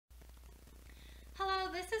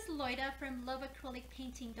this is Loida from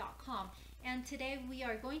loveacrylicpainting.com, and today we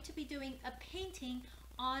are going to be doing a painting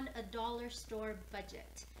on a dollar store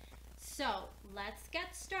budget. So let's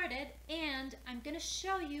get started, and I'm going to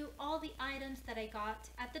show you all the items that I got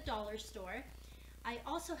at the dollar store. I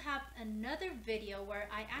also have another video where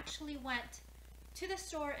I actually went to the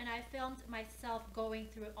store and I filmed myself going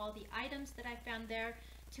through all the items that I found there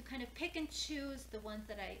to kind of pick and choose the ones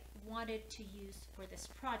that I wanted to use for this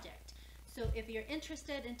project. So if you're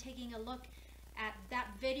interested in taking a look at that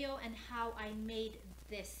video and how I made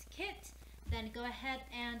this kit, then go ahead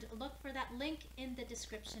and look for that link in the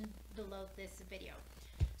description below this video.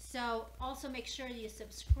 So also make sure you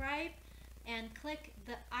subscribe and click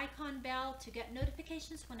the icon bell to get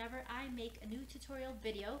notifications whenever I make a new tutorial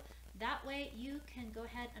video. That way you can go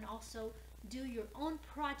ahead and also do your own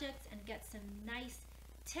projects and get some nice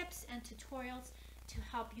tips and tutorials to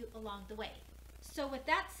help you along the way. So with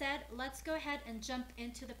that said, let's go ahead and jump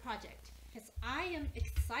into the project, because I am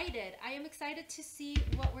excited. I am excited to see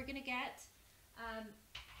what we're gonna get. I'm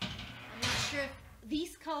not sure if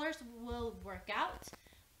these colors will work out,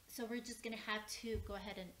 so we're just gonna have to go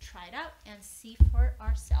ahead and try it out and see for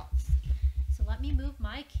ourselves. So let me move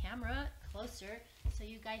my camera closer so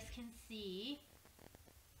you guys can see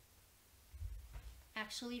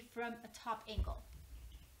actually from a top angle.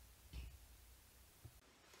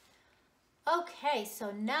 Okay, so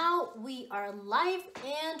now we are live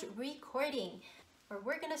and recording, or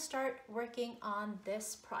we're gonna start working on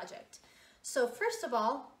this project. So first of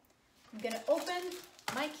all, I'm gonna open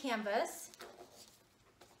my canvas.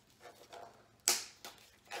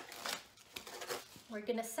 We're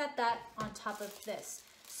gonna set that on top of this.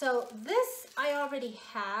 So this I already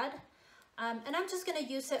had, and I'm just gonna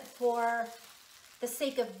use it for the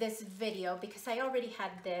sake of this video because I already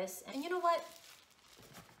had this. And you know what?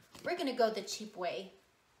 We're gonna go the cheap way.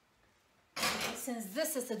 Since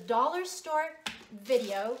this is a dollar store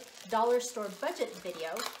video, dollar store budget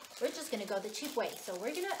video, we're just gonna go the cheap way. So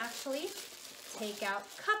we're gonna actually take out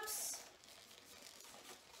cups.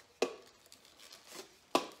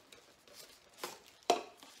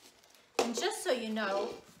 And just so you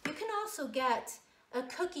know, you can also get a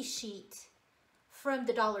cookie sheet from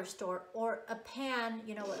the dollar store, or a pan,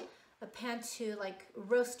 you know, a pan to like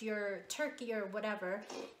roast your turkey or whatever,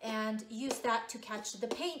 and use that to catch the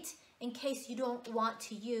paint in case you don't want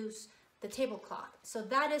to use the tablecloth. So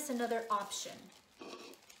that is another option.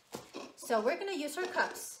 So we're gonna use our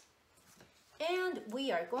cups, and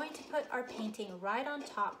we are going to put our painting right on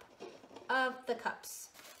top of the cups.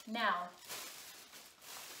 Now,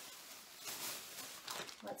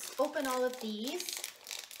 let's open all of these.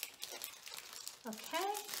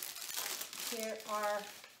 Okay, here are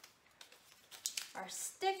our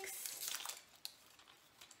sticks.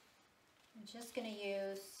 I'm just gonna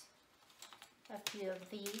use a few of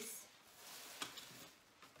these.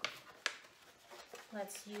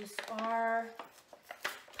 Let's use our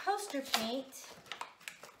poster paint.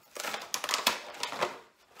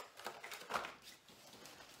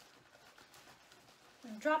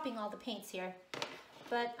 I'm dropping all the paints here,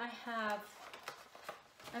 but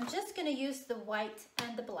I'm just gonna use the white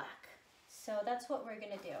and the black. So that's what we're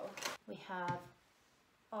gonna do. We have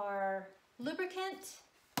our lubricant.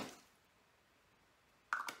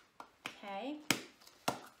 Okay.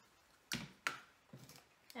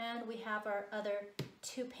 And we have our other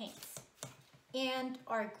two paints and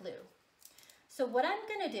our glue. So what I'm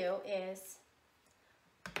gonna do is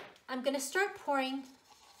I'm gonna start pouring.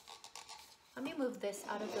 Let me move this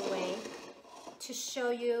out of the way to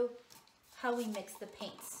show you how we mix the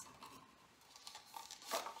paints.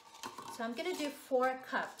 So I'm gonna do 4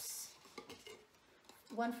 cups,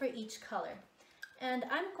 one for each color. And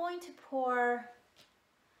I'm going to pour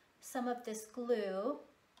some of this glue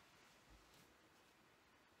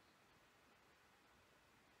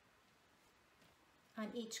on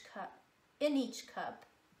each cup, in each cup.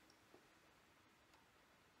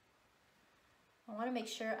 I want to make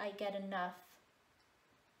sure I get enough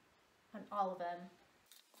on all of them.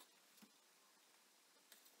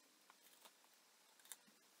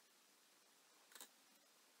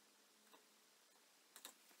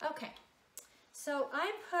 Okay, so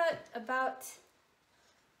I put about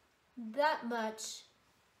that much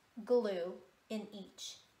glue in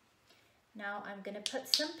each. Now I'm gonna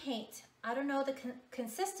put some paint. I don't know the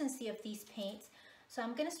consistency of these paints, so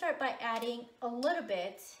I'm gonna start by adding a little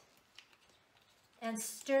bit and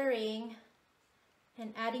stirring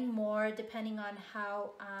and adding more depending on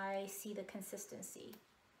how I see the consistency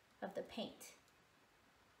of the paint.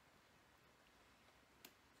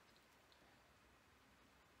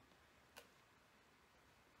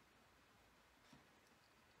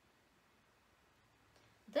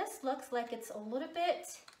 this looks like it's a little bit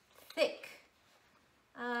thick.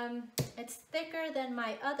 It's thicker than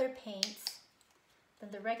my other paints,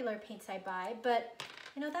 than the regular paints I buy, but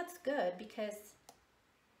you know, that's good because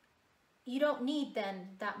you don't need then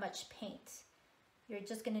that much paint. You're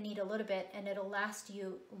just gonna need a little bit and it'll last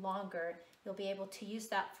you longer. You'll be able to use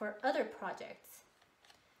that for other projects.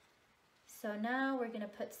 So now we're gonna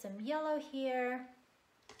put some yellow here.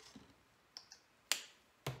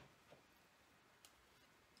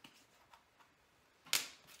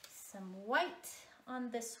 Some white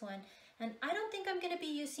on this one. And I don't think I'm gonna be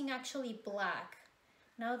using actually black,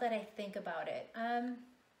 now that I think about it.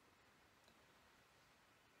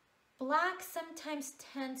 Black sometimes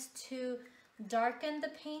tends to darken the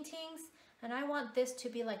paintings, and I want this to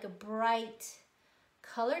be like a bright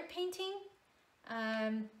colored painting.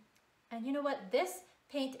 And you know what? This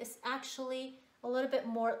paint is actually a little bit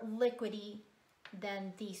more liquidy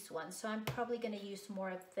than these ones, so I'm probably gonna use more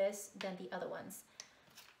of this than the other ones.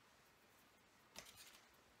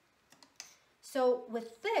 So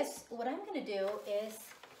with this, what I'm gonna do is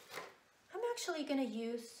I'm actually gonna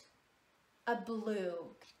use a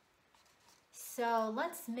blue. So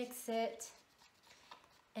let's mix it,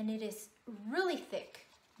 and it is really thick.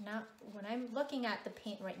 Now, when I'm looking at the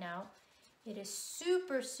paint right now, it is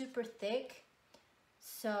super, super thick.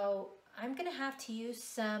 So I'm gonna have to use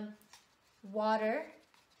some water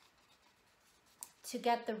to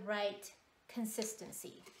get the right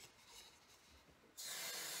consistency.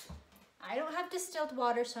 I don't have distilled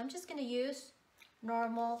water, so I'm just gonna use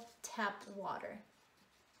normal tap water.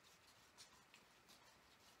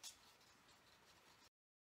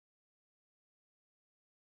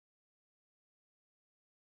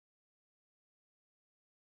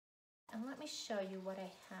 And let me show you what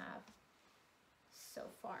I have so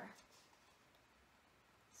far.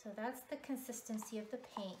 So that's the consistency of the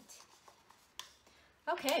paint.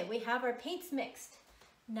 Okay, we have our paints mixed.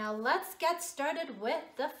 Now let's get started with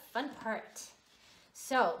the fun part.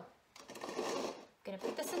 So, I'm gonna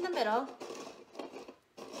put this in the middle.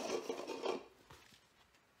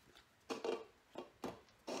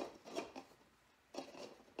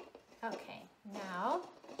 Okay, now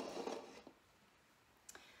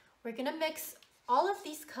we're gonna mix all of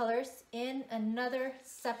these colors in another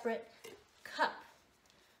separate cup.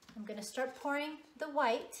 I'm gonna start pouring the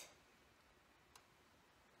white.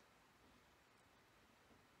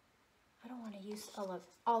 I don't want to use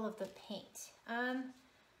all of the paint. Then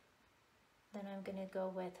I'm gonna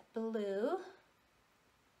go with blue.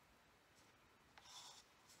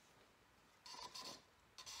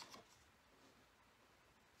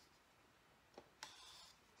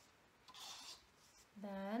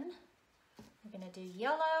 Then we're gonna do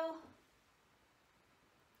yellow.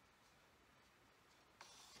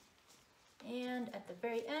 And at the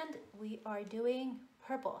very end, we are doing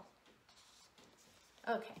purple.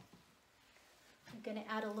 Okay. I'm gonna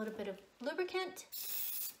add a little bit of lubricant.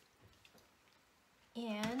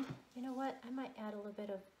 And you know what? I might add a little bit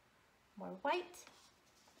of more white,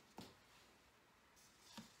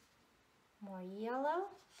 more yellow,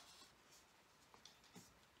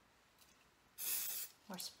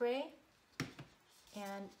 more spray,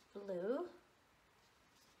 and blue,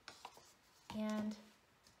 and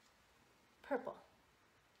purple.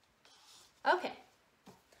 Okay,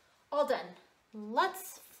 all done.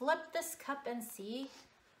 Let's flip this cup and see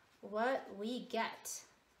what we get.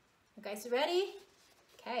 You guys ready?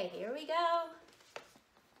 Okay, here we go.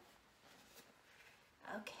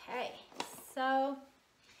 Okay, so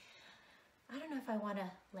I don't know if I want to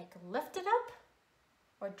like lift it up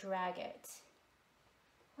or drag it.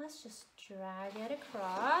 Let's just drag it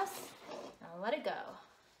across. Now let it go.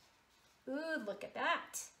 Ooh, look at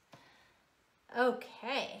that.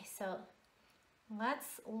 Okay, so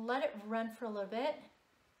let's let it run for a little bit.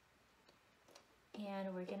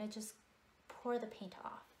 And we're gonna just pour the paint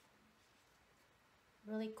off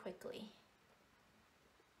really quickly.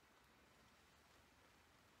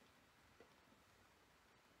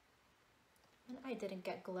 And I didn't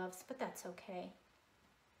get gloves, but that's okay.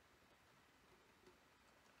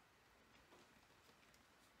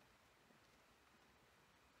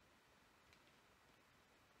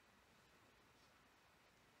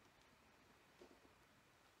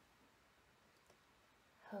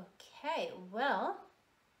 Okay, well,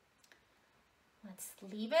 let's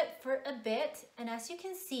leave it for a bit. And as you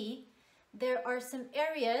can see, there are some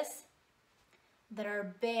areas that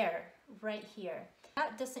are bare right here.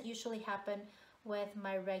 That doesn't usually happen with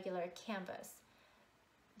my regular canvas,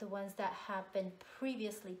 the ones that have been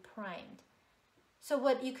previously primed. So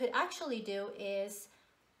what you could actually do is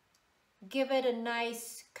give it a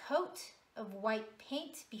nice coat of white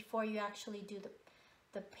paint before you actually do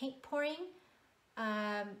the paint pouring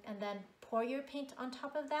and then pour your paint on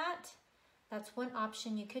top of that. That's one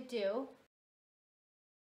option you could do.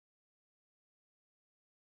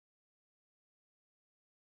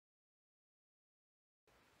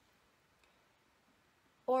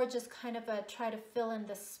 Or just kind of try to fill in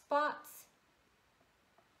the spots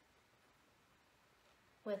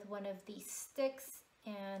with one of these sticks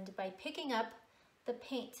and by picking up the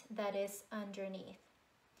paint that is underneath.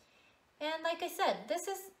 And like I said, this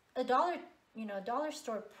is a dollar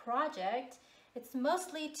store project. It's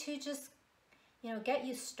mostly to just, get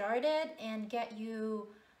you started and get you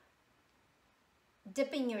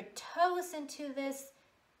dipping your toes into this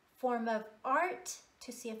form of art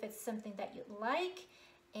to see if it's something that you like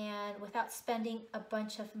and without spending a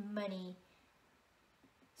bunch of money.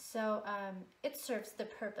 So it serves the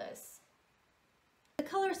purpose. The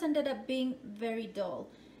colors ended up being very dull,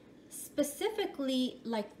 specifically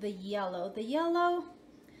like the yellow. The yellow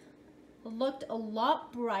looked a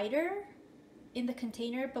lot brighter in the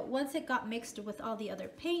container, but once it got mixed with all the other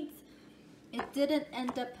paints, it didn't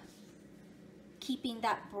end up keeping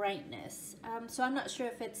that brightness. So I'm not sure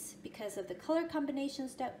if it's because of the color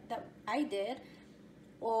combinations that I did,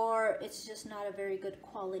 or it's just not a very good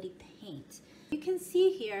quality paint. You can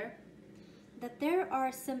see here that there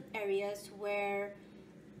are some areas where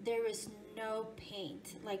there is no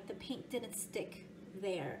paint, like the paint didn't stick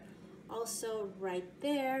there. Also right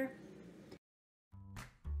there.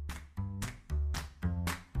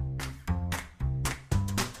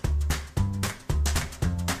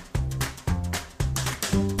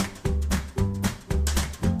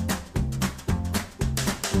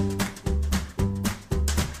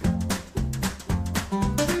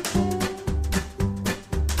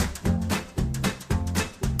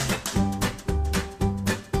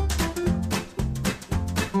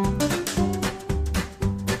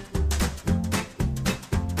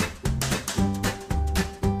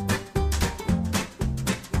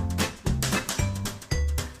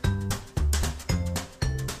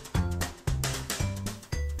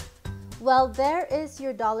 Well, there is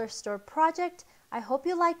your dollar store project. I hope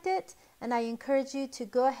you liked it, and I encourage you to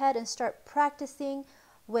go ahead and start practicing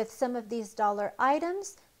with some of these dollar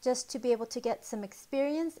items just to be able to get some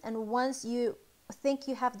experience. And once you think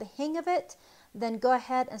you have the hang of it, then go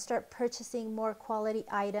ahead and start purchasing more quality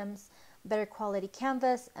items, better quality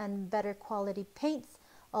canvas and better quality paints,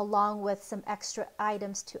 along with some extra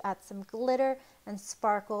items to add some glitter and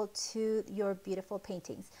sparkle to your beautiful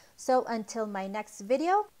paintings. So until my next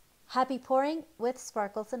video, happy pouring with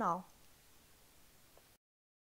sparkles and all.